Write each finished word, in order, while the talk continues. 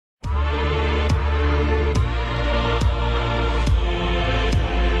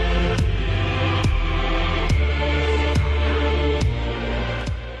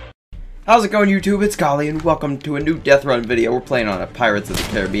How's it going, YouTube? It's Golly, and welcome to a new Death Run video. We're playing on a Pirates of the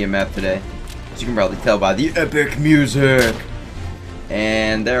Caribbean map today, as you can probably tell by the epic music.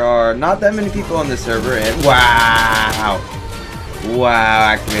 And there are not that many people on this server, and wow!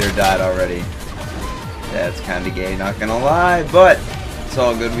 Wow, Activator died already. That's kind of gay, not gonna lie, but it's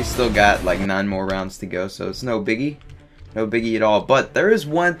all good. We still got like 9 more rounds to go, so it's no biggie. No biggie at all. But there is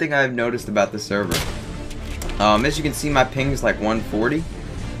one thing I've noticed about the server. As you can see, my ping is like 140.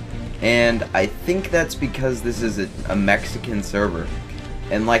 And I think that's because this is a Mexican server.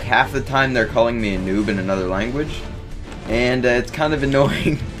 And like half the time they're calling me a noob in another language. And it's kind of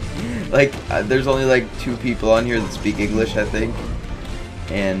annoying. Like there's only like 2 people on here that speak English, I think.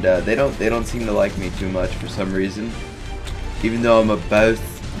 And they don't seem to like me too much for some reason. Even though I'm a both.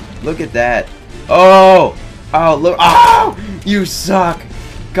 Look at that. Oh! Oh, look. Oh! You suck!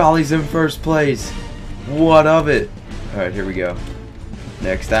 Golly's in first place. What of it? Alright, here we go.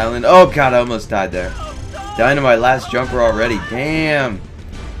 Next island. Oh god, I almost died there. Dynamite, last jumper already. Damn.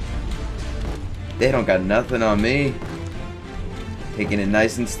 They don't got nothing on me. Taking it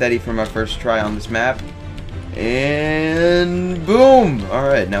nice and steady for my first try on this map. And boom!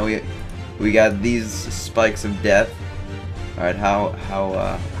 Alright, now we got these spikes of death. Alright, how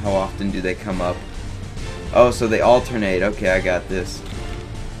often do they come up? Oh, so they alternate. Okay, I got this.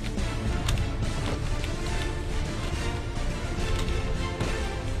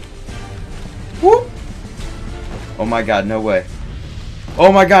 Whoop! Oh my god, no way.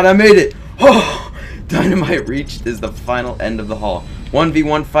 Oh my god, I made it! Oh! Dynamite reached is the final end of the haul.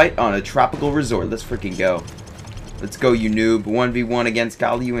 1v1 fight on a tropical resort. Let's freaking go. Let's go, you noob. 1v1 against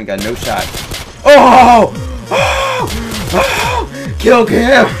Golly, you ain't got no shot. Oh! Oh! Oh! Kill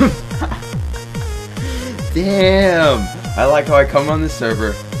him! Damn! I like how I come on the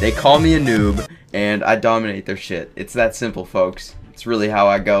server, they call me a noob, and I dominate their shit. It's that simple, folks. It's really how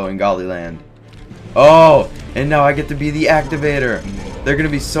I go in Golly land. Oh, and now I get to be the activator. They're gonna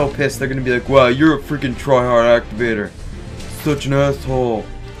be so pissed. They're gonna be like, wow, you're a freaking tryhard activator. Such an asshole.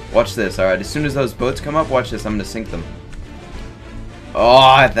 Watch this, alright. As soon as those boats come up, watch this. I'm gonna sink them.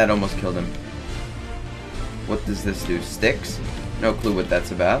 Oh, that almost killed him. What does this do? Sticks? No clue what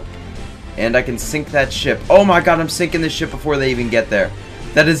that's about. And I can sink that ship. Oh my god, I'm sinking this ship before they even get there.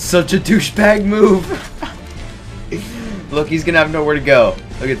 That is such a douchebag move. Look, he's gonna have nowhere to go.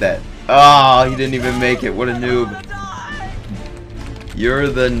 Look at that. Oh, he didn't even make it. What a noob. You're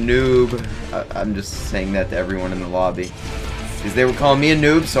the noob. I'm just saying that to everyone in the lobby. Because they were calling me a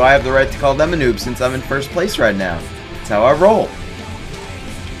noob, so I have the right to call them a noob since I'm in first place right now. That's how I roll.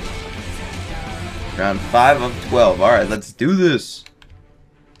 Round 5 of 12. Alright, let's do this.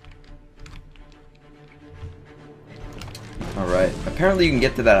 Alright. Apparently you can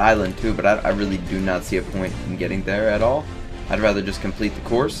get to that island too, but I really do not see a point in getting there at all. I'd rather just complete the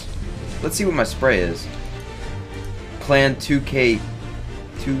course. Let's see what my spray is. Clan 2K.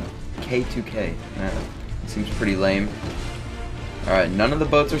 2K. Seems pretty lame. Alright, none of the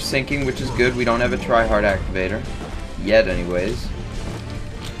boats are sinking, which is good. We don't have a tryhard activator. Yet, anyways.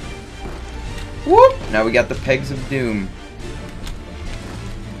 Whoop! Now we got the pegs of doom.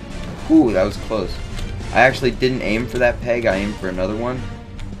 Whew, that was close. I actually didn't aim for that peg. I aimed for another one.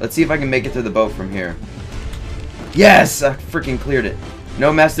 Let's see if I can make it to the boat from here. Yes! I freaking cleared it.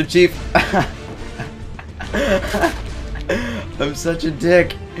 No, Master Chief. I'm such a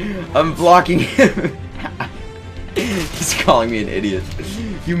dick. I'm blocking him. He's calling me an idiot.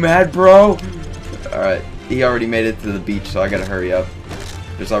 You mad, bro? Alright. He already made it to the beach, so I gotta hurry up.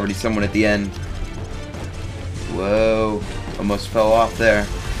 There's already someone at the end. Whoa. Almost fell off there.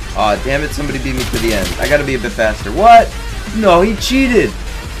 Aw, damn it. Somebody beat me to the end. I gotta be a bit faster. What? No, he cheated.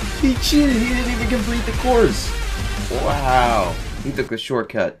 He cheated. He didn't even complete the course. Wow. He took the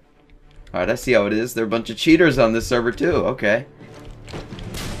shortcut. Alright, I see how it is. There are a bunch of cheaters on this server too. Okay.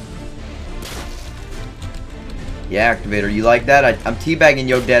 Yeah, Activator, you like that? I'm teabagging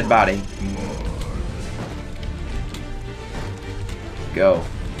your dead body. Go.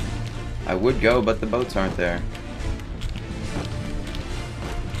 I would go, but the boats aren't there.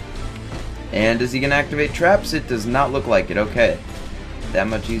 And is he gonna activate traps? It does not look like it. Okay. That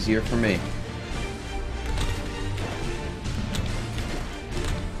much easier for me.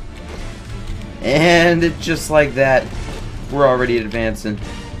 And it just like that, we're already advancing.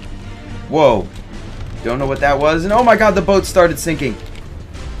 Whoa. Don't know what that was. And oh my god, the boat started sinking.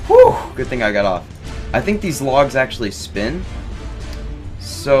 Whew. Good thing I got off. I think these logs actually spin.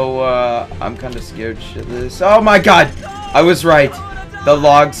 So, I'm kind of scared shitless. Oh my god! I was right. The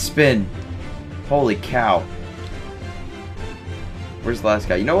logs spin. Holy cow. Where's the last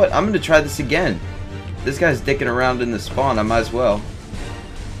guy? You know what? I'm going to try this again. This guy's dicking around in the spawn. I might as well.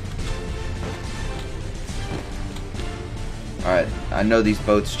 I know these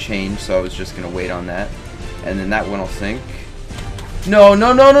boats change, so I was just gonna wait on that. And then that one will sink. No,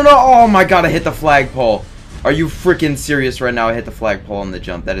 no, no, no, no! Oh my god, I hit the flagpole. Are you freaking serious right now? I hit the flagpole on the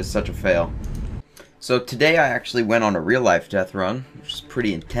jump. That is such a fail. So today I actually went on a real-life death run, which is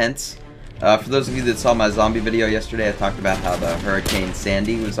pretty intense. For those of you that saw my zombie video yesterday, I talked about how the Hurricane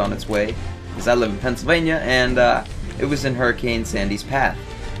Sandy was on its way. Because I live in Pennsylvania, and it was in Hurricane Sandy's path.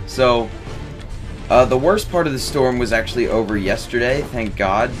 So, the worst part of the storm was actually over yesterday, thank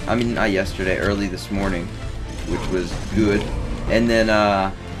God. I mean, not yesterday, early this morning, which was good. And then,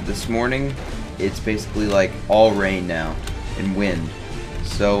 this morning, it's basically like all rain now, and wind.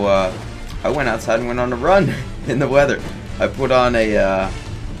 So, I went outside and went on a run in the weather. I put on a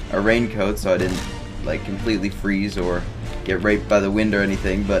raincoat so I didn't, like, completely freeze or get raped by the wind or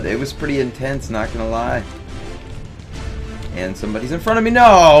anything, but it was pretty intense, not gonna lie. And somebody's in front of me. No,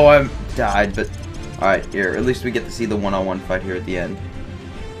 I died, but alright, here, at least we get to see the one-on-one fight here at the end.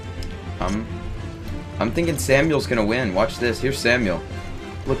 I'm thinking Samuel's gonna win. Watch this. Here's Samuel.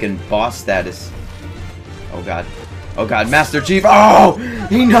 Looking boss status. Oh god. Oh god, Master Chief. Oh!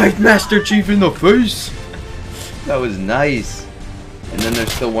 He knifed Master Chief in the face! That was nice. And then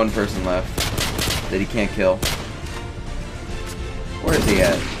there's still one person left that he can't kill. Where is he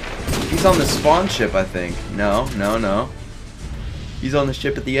at? He's on the spawn ship, I think. No, no, no. He's on the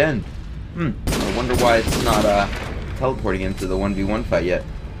ship at the end. I wonder why it's not teleporting into the 1v1 fight yet.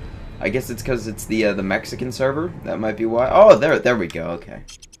 I guess it's because it's the Mexican server. That might be why. Oh, there we go. Okay.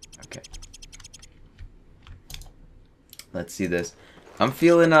 Okay. Let's see this. I'm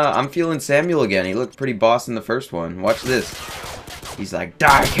feeling Samuel again. He looked pretty boss in the first one. Watch this. He's like,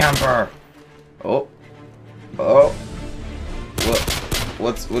 die, camper! Oh. Oh.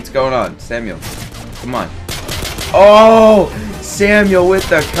 What's going on? Samuel. Come on. Oh! Samuel with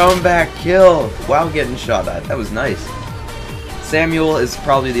the comeback kill while getting shot at. That was nice. Samuel is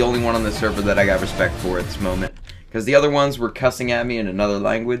probably the only one on the server that I got respect for at this moment. Because the other ones were cussing at me in another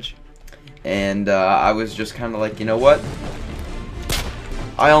language. And I was just kind of like, you know what?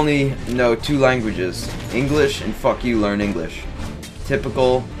 I only know 2 languages. English and fuck you, learn English.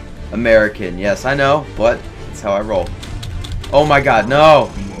 Typical American. Yes, I know, but that's how I roll. Oh my god, no!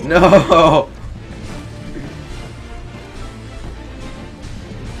 No!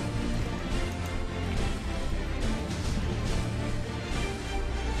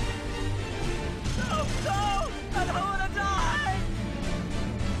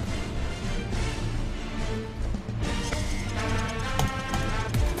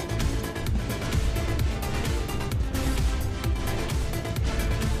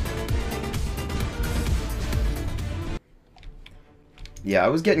 Yeah, I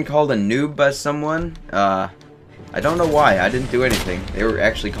was getting called a noob by someone. I don't know why. I didn't do anything. They were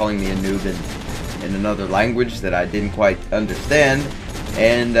actually calling me a noob in another language that I didn't quite understand.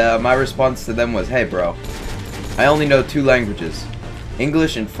 And my response to them was, hey bro, I only know 2 languages.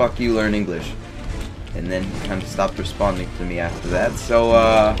 English and fuck you, learn English. And then he kind of stopped responding to me after that. So,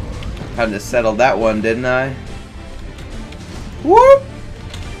 kind of settled that one, didn't I? Whoop!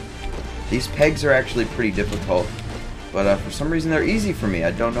 These pegs are actually pretty difficult. But for some reason they're easy for me.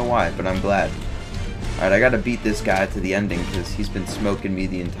 I don't know why, but I'm glad. Alright, I gotta beat this guy to the ending because he's been smoking me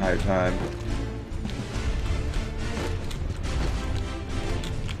the entire time.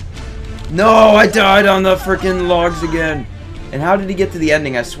 No, I died on the freaking logs again. And how did he get to the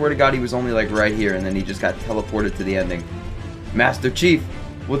ending? I swear to God he was only like right here and then he just got teleported to the ending. Master Chief,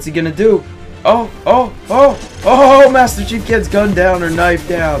 what's he gonna do? Oh, oh, oh, oh, Master Chief gets gunned down or knifed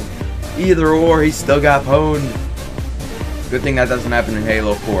down. Either or, he still got pwned. Good thing that doesn't happen in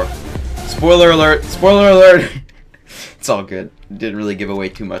Halo 4. Spoiler alert! Spoiler alert! It's all good. Didn't really give away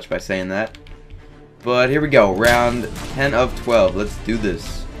too much by saying that. But here we go. Round 10 of 12. Let's do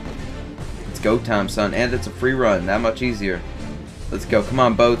this. It's go time, son. And it's a free run. That much easier. Let's go. Come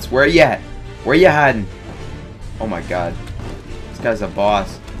on, boats. Where you at? Where you hiding? Oh my god. This guy's a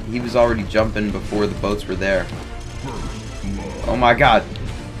boss. He was already jumping before the boats were there. Oh my god.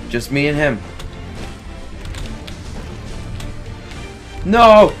 Just me and him.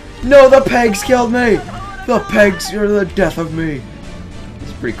 No! No, the pegs killed me! The pegs are the death of me!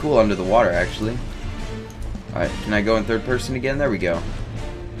 It's pretty cool under the water, actually. Alright, can I go in third person again? There we go.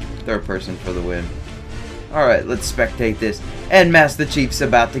 Third person for the win. Alright, let's spectate this. And Master Chief's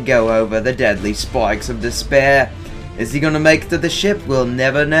about to go over the deadly spikes of despair. Is he gonna make it to the ship? We'll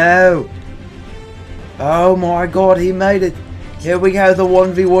never know. Oh my god, he made it. Here we go, the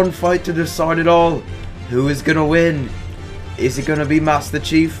 1v1 fight to decide it all. Who is gonna win? Is it gonna be Master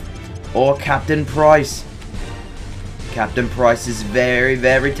Chief or Captain Price? Captain Price is very,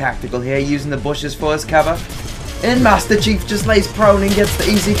 very tactical here, using the bushes for his cover. And Master Chief just lays prone and gets the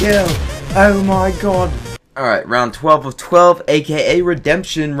easy kill. Oh my god. Alright, round 12 of 12, aka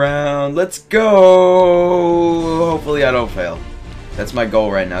redemption round. Let's go. Hopefully I don't fail. That's my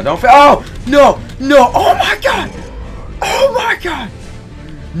goal right now. Don't fail. Oh! No! No! Oh my god! Oh my god!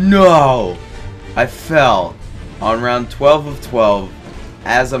 No! I fell on round 12 of 12.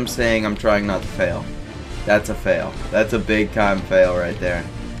 As I'm saying, I'm trying not to fail. That's a fail. That's a big time fail right there.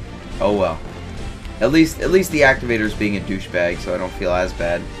 Oh well. At least the activator's being a douchebag, so I don't feel as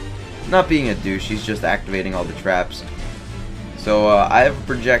bad. Not being a douche, he's just activating all the traps. So I have a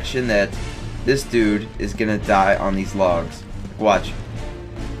projection that this dude is gonna die on these logs. Watch.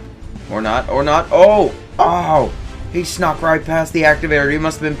 Or not. Or not. Oh! Oh! He snuck right past the activator. He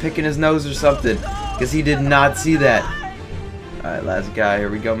must have been picking his nose or something, because he did not see that. Alright, last guy. Here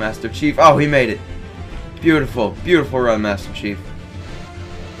we go, Master Chief. Oh, he made it. Beautiful. Beautiful run, Master Chief.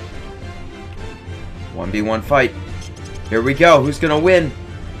 1v1 fight. Here we go. Who's gonna win?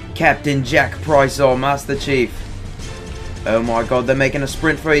 Captain Jack Price or Master Chief? Oh my god, they're making a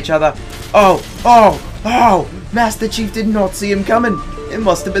sprint for each other. Oh! Oh! Oh! Master Chief did not see him coming. It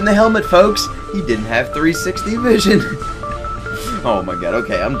must have been the helmet, folks. He didn't have 360 vision. Oh my god.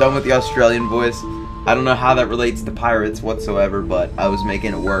 Okay, I'm done with the Australian voice. I don't know how that relates to pirates whatsoever, but I was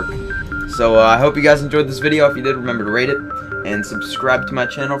making it work. So I hope you guys enjoyed this video. If you did, remember to rate it and subscribe to my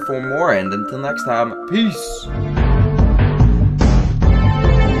channel for more. And until next time, peace!